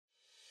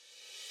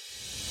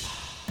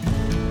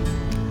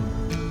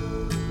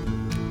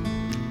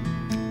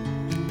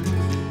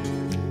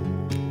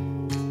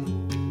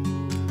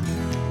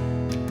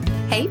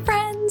Hey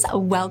friends,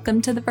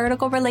 welcome to the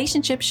Vertical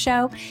Relationship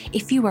Show.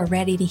 If you are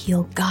ready to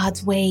heal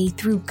God's way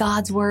through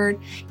God's Word,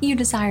 you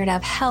desire to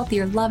have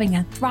healthier, loving,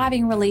 and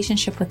thriving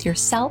relationship with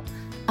yourself,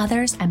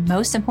 others, and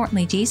most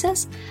importantly,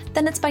 Jesus,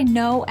 then it's by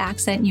no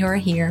accident you're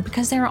here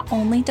because there are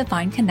only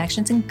divine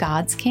connections in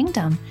God's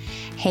kingdom.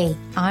 Hey,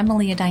 I'm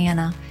Malia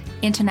Diana,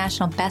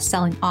 international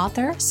best-selling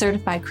author,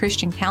 certified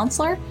Christian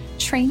counselor,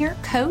 trainer,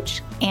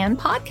 coach, and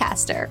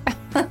podcaster.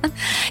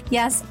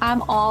 Yes,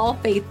 I'm all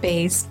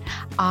faith-based.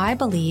 I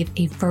believe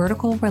a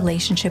vertical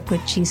relationship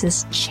with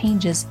Jesus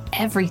changes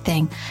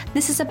everything.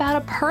 This is about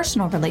a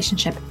personal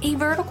relationship, a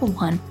vertical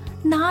one,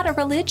 not a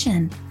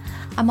religion.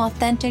 I'm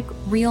authentic,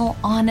 real,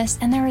 honest,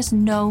 and there is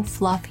no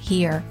fluff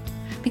here.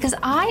 Because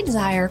I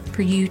desire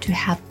for you to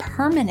have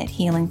permanent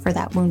healing for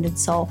that wounded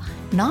soul,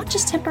 not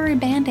just temporary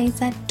band-aids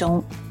that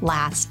don't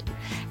last.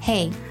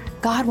 Hey,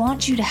 God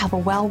wants you to have a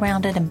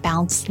well-rounded and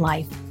balanced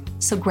life.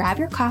 So grab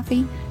your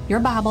coffee,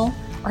 your Bible,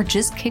 or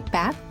just kick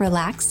back,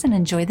 relax, and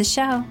enjoy the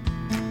show.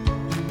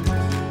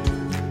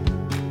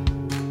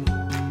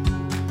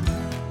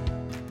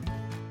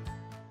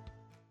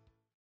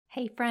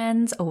 Hey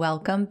friends,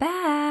 welcome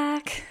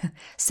back.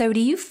 So do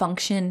you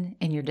function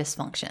in your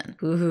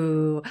dysfunction?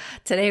 Ooh,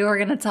 today we're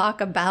going to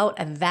talk about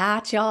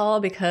that, y'all,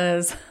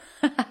 because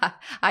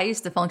I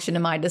used to function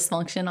in my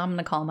dysfunction. I'm going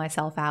to call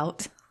myself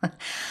out.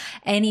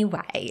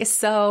 Anyway,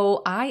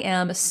 so I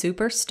am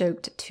super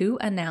stoked to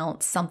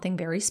announce something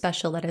very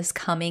special that is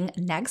coming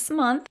next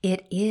month.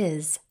 It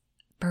is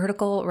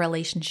Vertical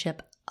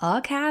Relationship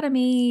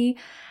Academy.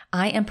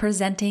 I am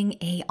presenting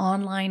an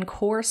online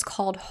course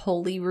called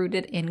Wholly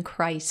Rooted in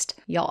Christ.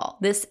 Y'all,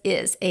 this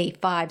is a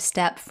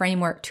 5-step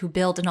framework to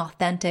build an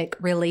authentic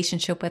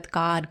relationship with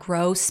God,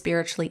 grow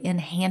spiritually,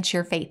 enhance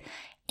your faith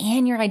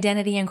and your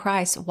identity in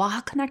Christ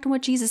while connecting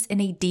with Jesus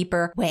in a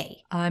deeper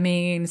way. I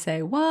mean,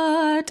 say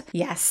what?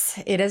 Yes,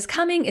 it is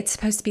coming. It's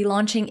supposed to be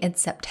launching in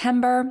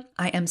September.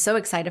 I am so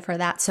excited for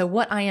that. So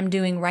what I am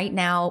doing right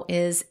now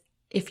is,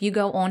 if you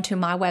go onto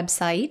my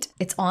website,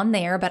 it's on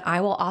there, but I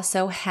will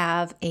also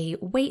have a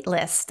wait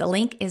list. The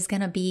link is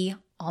going to be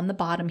on the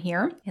bottom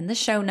here in the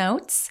show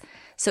notes.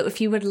 So if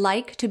you would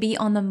like to be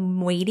on the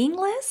waiting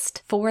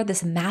list for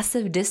this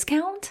massive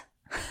discount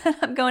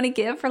I'm going to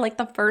give for like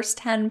the first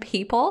 10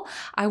 people,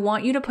 I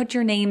want you to put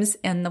your names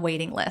in the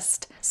waiting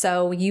list.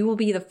 So you will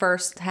be the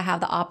first to have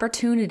the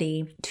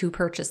opportunity to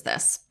purchase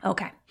this.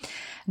 Okay.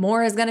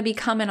 More is going to be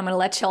coming. I'm going to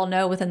let y'all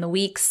know within the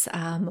weeks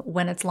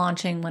when it's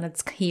launching, when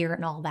it's here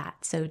and all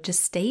that. So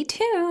just stay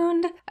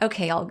tuned.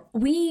 Okay, y'all,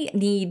 we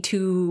need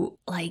to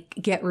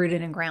get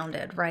rooted and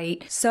grounded,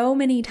 right? So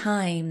many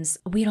times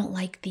we don't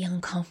like the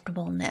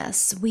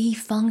uncomfortableness. We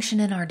function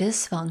in our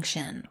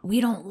dysfunction. We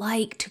don't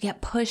like to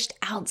get pushed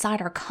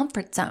outside our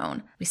comfort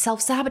zone. We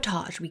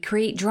self-sabotage. We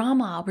create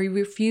drama. We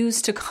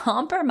refuse to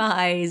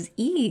compromise.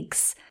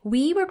 Eeks.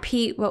 We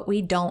repeat what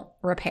we don't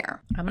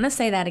repair. I'm going to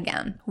say that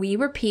again. We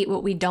repeat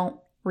what we don't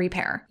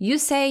repair. You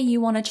say you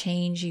want to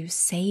change. You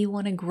say you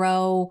want to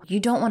grow. You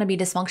don't want to be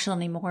dysfunctional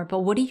anymore,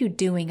 but what are you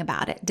doing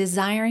about it?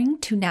 Desiring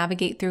to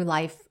navigate through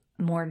life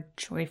more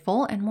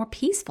joyful and more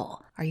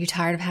peaceful. Are you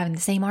tired of having the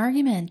same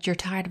argument? You're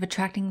tired of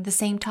attracting the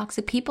same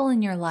toxic people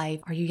in your life?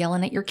 Are you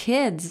yelling at your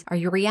kids? Are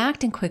you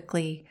reacting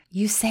quickly?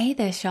 You say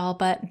this, y'all,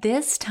 but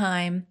this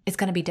time it's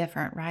going to be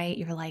different, right?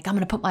 You're like, I'm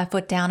going to put my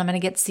foot down. I'm going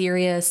to get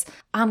serious.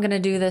 I'm going to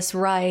do this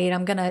right.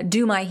 I'm going to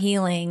do my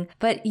healing.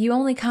 But you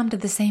only come to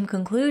the same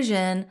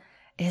conclusion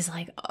is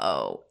like,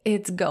 oh,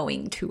 it's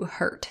going to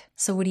hurt.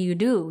 So what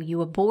do?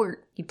 You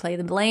abort. You play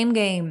the blame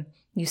game.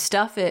 You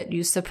stuff it,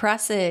 you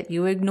suppress it,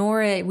 you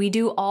ignore it. We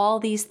do all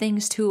these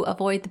things to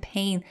avoid the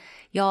pain.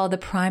 Y'all, the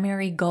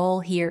primary goal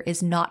here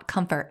is not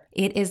comfort.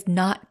 It is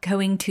not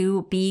going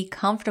to be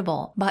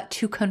comfortable, but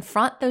to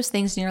confront those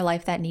things in your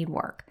life that need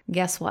work.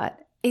 Guess what?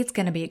 It's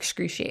going to be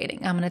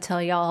excruciating. I'm going to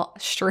tell y'all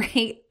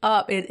straight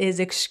up, it is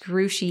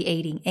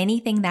excruciating.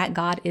 Anything that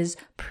God is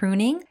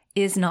pruning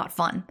is not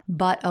fun,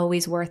 but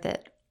always worth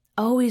it.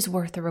 Always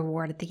worth the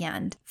reward at the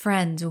end.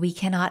 Friends, we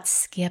cannot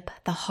skip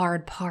the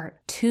hard part.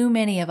 Too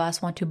many of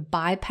us want to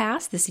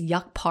bypass this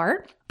yuck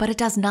part, but it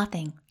does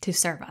nothing to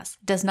serve us.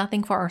 It does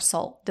nothing for our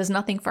soul. It does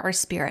nothing for our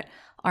spirit,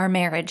 our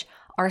marriage,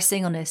 our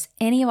singleness,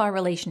 any of our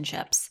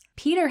relationships.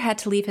 Peter had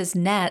to leave his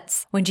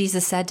nets when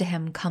Jesus said to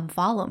him, "Come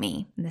follow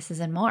me." And this is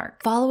in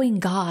Mark. Following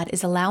God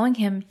is allowing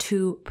him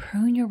to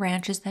prune your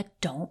branches that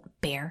don't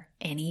bear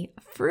any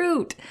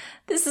fruit.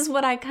 This is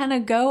what I kind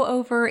of go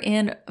over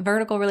in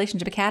Vertical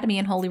Relationship Academy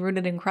and Wholly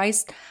Rooted in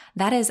Christ.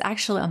 That is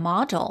actually a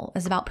module,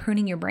 is about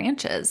pruning your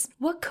branches.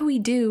 What could we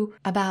do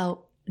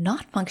about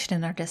not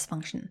functioning in our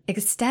dysfunction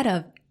instead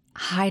of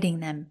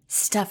hiding them,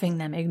 stuffing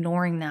them,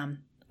 ignoring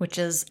them? Which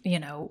is,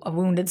 a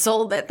wounded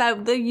soul,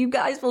 that you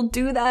guys will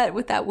do that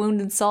with that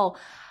wounded soul.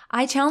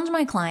 I challenge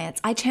my clients,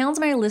 I challenge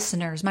my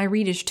listeners, my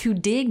readers to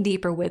dig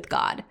deeper with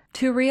God,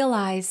 to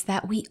realize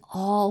that we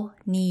all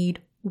need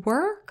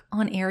work.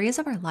 on areas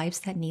of our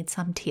lives that need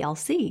some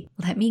TLC.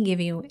 Let me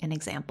give you an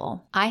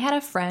example. I had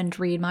a friend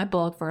read my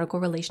book, Vertical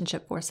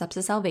Relationship, 4 Steps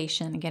to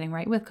Salvation, Getting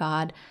Right with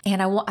God.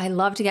 And I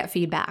love to get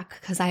feedback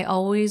because I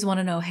always want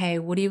to know, hey,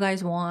 what do you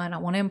guys want? I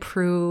want to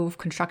improve.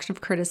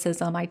 Constructive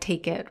criticism, I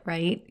take it,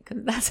 right?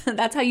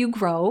 That's how you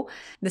grow.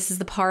 This is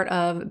the part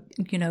of,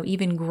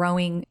 even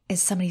growing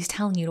is somebody's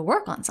telling you to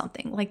work on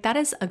something. Like that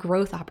is a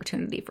growth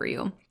opportunity for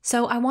you.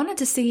 So I wanted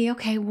to see,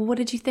 okay, well, what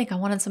did you think? I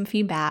wanted some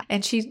feedback.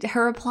 And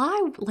her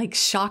reply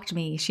shocked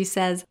me. She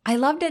says, I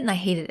loved it and I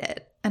hated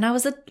it. And I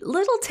was a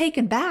little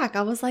taken back.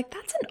 I was like,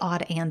 that's an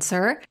odd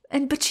answer.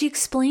 But she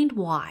explained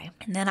why.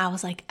 And then I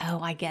was like, oh,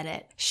 I get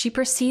it. She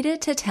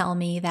proceeded to tell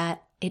me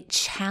that it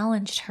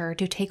challenged her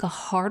to take a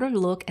harder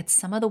look at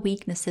some of the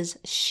weaknesses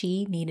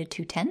she needed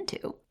to tend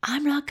to.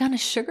 I'm not going to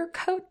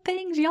sugarcoat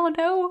things. Y'all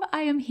know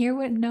I am here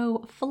with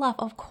no fluff.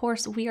 Of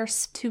course, we are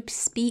to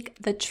speak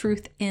the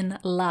truth in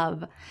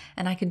love.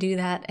 And I can do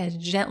that as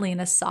gently and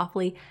as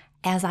softly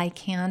as I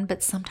can.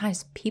 But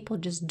sometimes people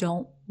just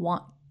don't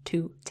want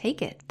to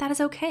take it. That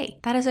is okay.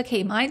 That is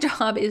okay. My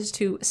job is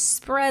to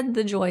spread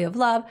the joy of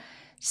love,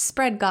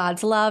 spread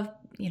God's love,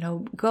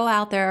 go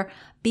out there,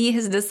 be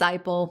his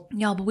disciple.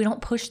 But we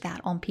don't push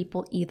that on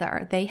people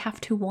either. They have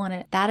to want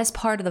it. That is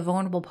part of the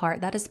vulnerable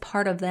part. That is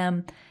part of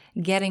them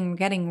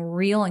getting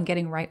real and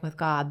getting right with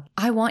God.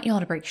 I want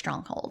y'all to break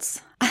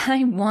strongholds.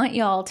 I want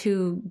y'all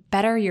to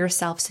better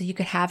yourself so you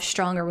could have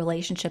stronger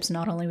relationships,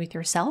 not only with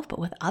yourself, but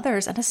with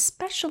others, and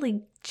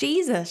especially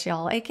Jesus,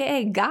 y'all,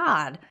 aka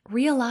God.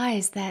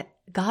 Realize that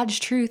God's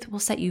truth will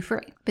set you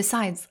free.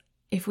 Besides,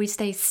 if we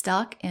stay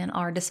stuck in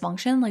our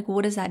dysfunction,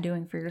 what is that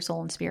doing for your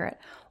soul and spirit?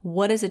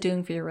 What is it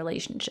doing for your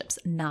relationships?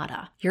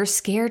 Nada. You're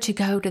scared to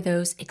go to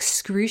those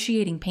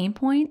excruciating pain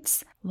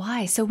points.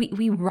 Why? So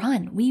we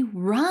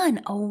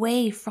run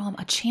away from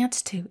a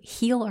chance to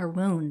heal our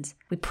wounds.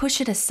 We push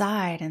it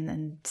aside and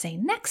then say,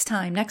 next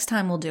time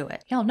we'll do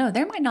it. Y'all know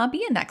there might not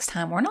be a next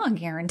time. We're not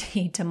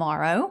guaranteed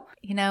tomorrow.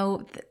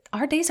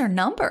 Our days are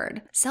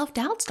numbered.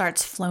 Self-doubt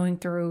starts flowing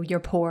through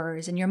your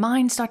pores and your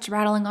mind starts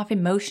rattling off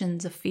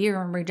emotions of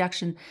fear and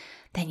rejection.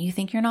 Then you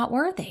think you're not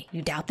worthy.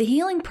 You doubt the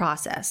healing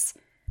process.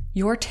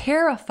 You're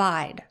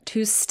terrified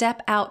to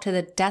step out to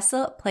the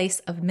desolate place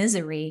of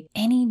misery.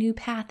 Any new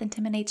path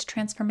intimidates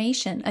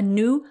transformation, a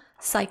new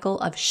cycle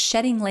of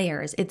shedding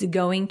layers. It's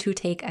going to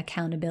take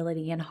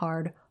accountability and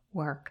hard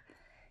work.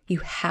 You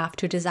have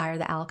to desire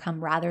the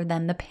outcome rather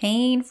than the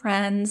pain,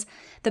 friends.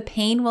 The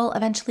pain will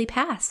eventually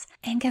pass.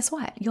 And guess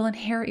what? You'll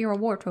inherit your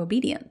reward for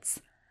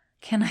obedience.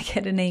 Can I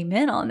get an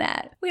amen on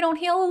that? We don't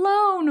heal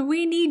alone.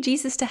 We need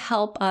Jesus to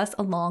help us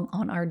along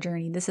on our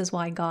journey. This is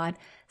why God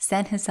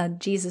sent his son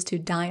Jesus to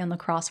die on the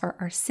cross for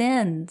our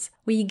sins.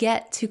 We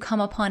get to come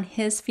upon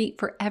his feet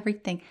for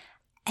everything,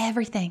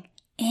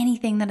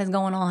 anything that is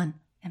going on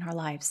in our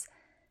lives.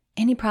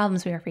 Any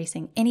problems we are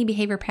facing, any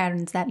behavior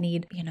patterns that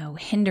need,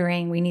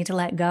 hindering, we need to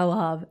let go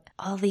of.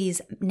 All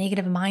these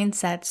negative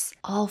mindsets,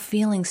 all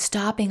feelings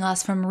stopping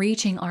us from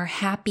reaching our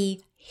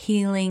happy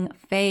healing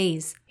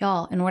phase.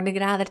 Y'all, in order to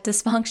get out of that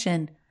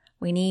dysfunction,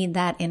 we need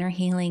that inner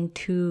healing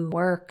to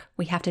work.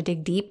 We have to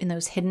dig deep in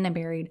those hidden and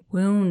buried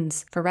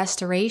wounds for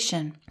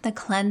restoration. The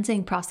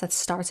cleansing process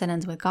starts and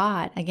ends with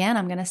God. Again,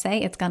 I'm going to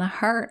say it's going to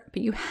hurt,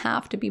 but you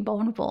have to be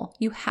vulnerable.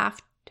 You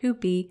have to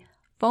be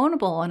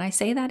vulnerable. And I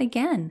say that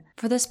again,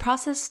 for this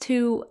process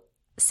to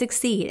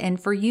succeed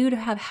and for you to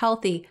have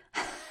healthy,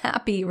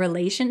 happy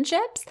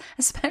relationships,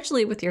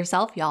 especially with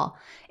yourself, y'all,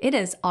 it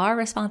is our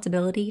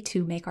responsibility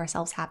to make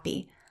ourselves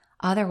happy.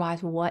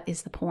 Otherwise, what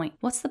is the point?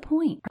 What's the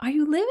point? Are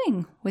you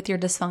living with your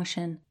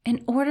dysfunction?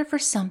 In order for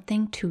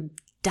something to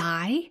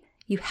die,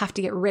 you have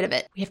to get rid of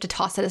it. We have to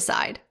toss it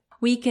aside.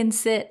 We can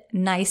sit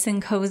nice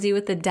and cozy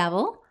with the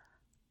devil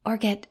or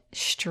get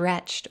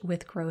stretched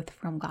with growth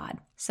from God.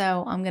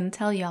 So I'm going to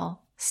tell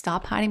y'all,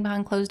 stop hiding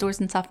behind closed doors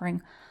and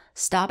suffering.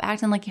 Stop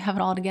acting like you have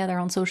it all together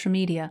on social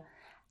media.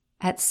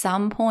 At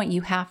some point,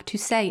 you have to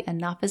say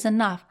enough is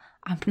enough.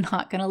 I'm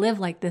not going to live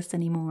like this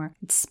anymore.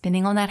 It's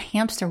spinning on that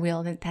hamster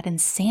wheel, that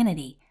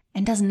insanity,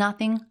 and does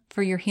nothing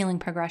for your healing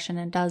progression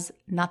and does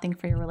nothing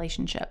for your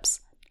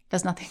relationships.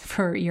 Does nothing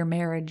for your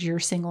marriage, your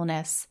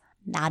singleness,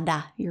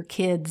 nada, your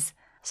kids.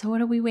 So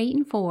what are we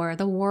waiting for?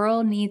 The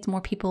world needs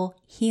more people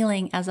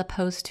healing as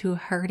opposed to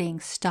hurting.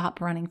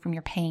 Stop running from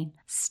your pain.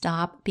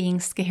 Stop being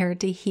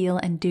scared to heal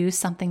and do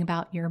something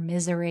about your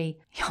misery.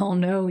 Y'all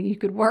know you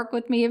could work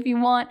with me if you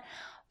want.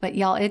 But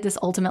y'all, it just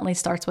ultimately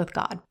starts with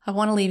God. I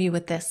want to leave you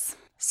with this.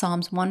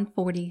 Psalms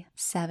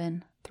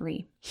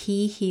 147:3.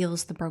 He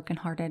heals the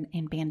brokenhearted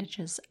and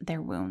bandages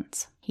their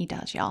wounds. He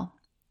does, y'all.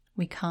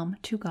 We come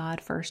to God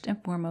first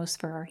and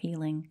foremost for our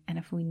healing. And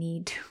if we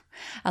need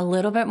a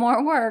little bit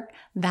more work,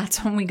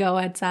 that's when we go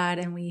outside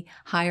and we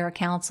hire a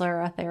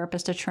counselor, a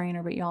therapist, a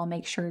trainer. But y'all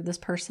make sure this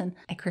person,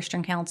 a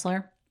Christian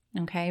counselor,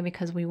 okay?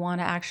 Because we want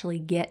to actually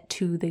get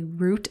to the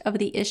root of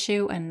the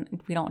issue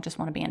and we don't just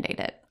want to band-aid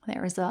it.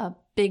 There is a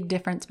big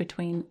difference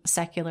between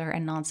secular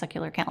and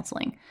non-secular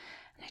counseling.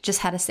 I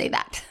just had to say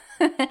that.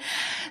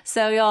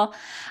 So y'all,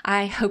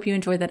 I hope you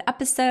enjoyed that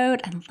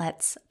episode, and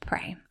let's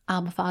pray.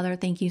 Abba Father,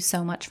 thank you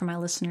so much for my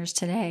listeners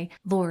today.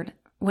 Lord,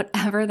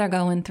 whatever they're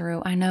going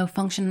through, I know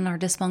function or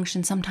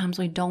dysfunction, sometimes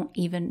we don't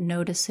even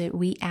notice it.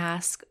 We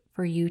ask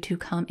for you to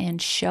come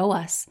and show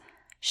us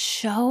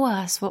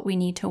what we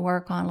need to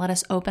work on. Let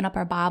us open up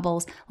our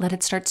Bibles. Let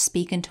it start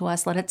speaking to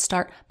us. Let it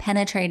start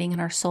penetrating in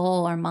our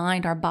soul, our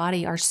mind, our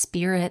body, our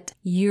spirit.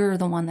 You're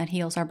the one that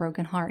heals our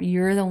broken heart.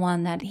 You're the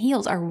one that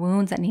heals our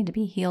wounds that need to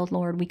be healed,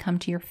 Lord. We come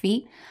to your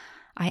feet.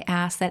 I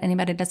ask that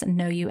anybody that doesn't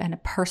know you at a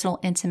personal,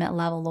 intimate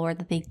level, Lord,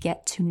 that they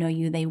get to know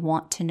you. They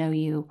want to know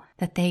you,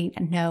 that they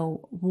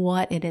know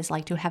what it is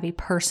like to have a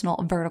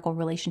personal, vertical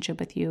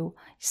relationship with you.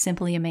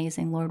 Simply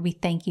amazing, Lord. We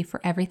thank you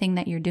for everything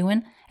that you're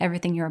doing,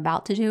 everything you're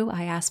about to do.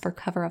 I ask for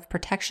cover of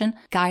protection,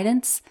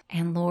 guidance,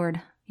 and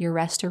Lord, your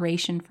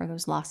restoration for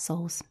those lost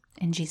souls.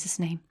 In Jesus'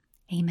 name,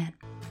 amen.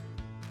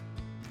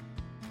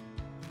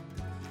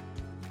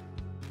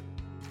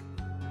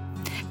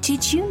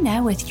 Did you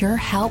know with your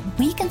help,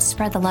 we can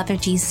spread the love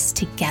of Jesus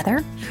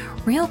together?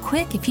 Real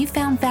quick, if you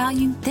found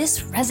value,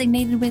 this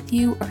resonated with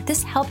you, or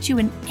this helped you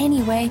in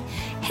any way,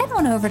 head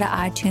on over to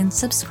iTunes,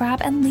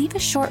 subscribe, and leave a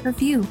short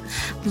review.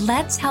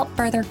 Let's help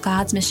further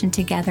God's mission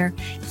together.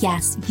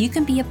 Yes, you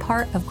can be a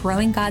part of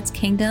growing God's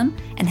kingdom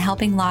and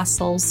helping lost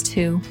souls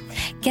too.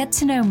 Get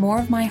to know more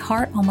of my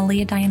heart on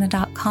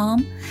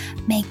maliadiana.com.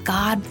 May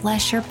God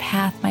bless your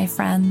path, my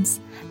friends.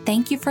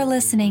 Thank you for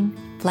listening.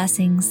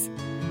 Blessings.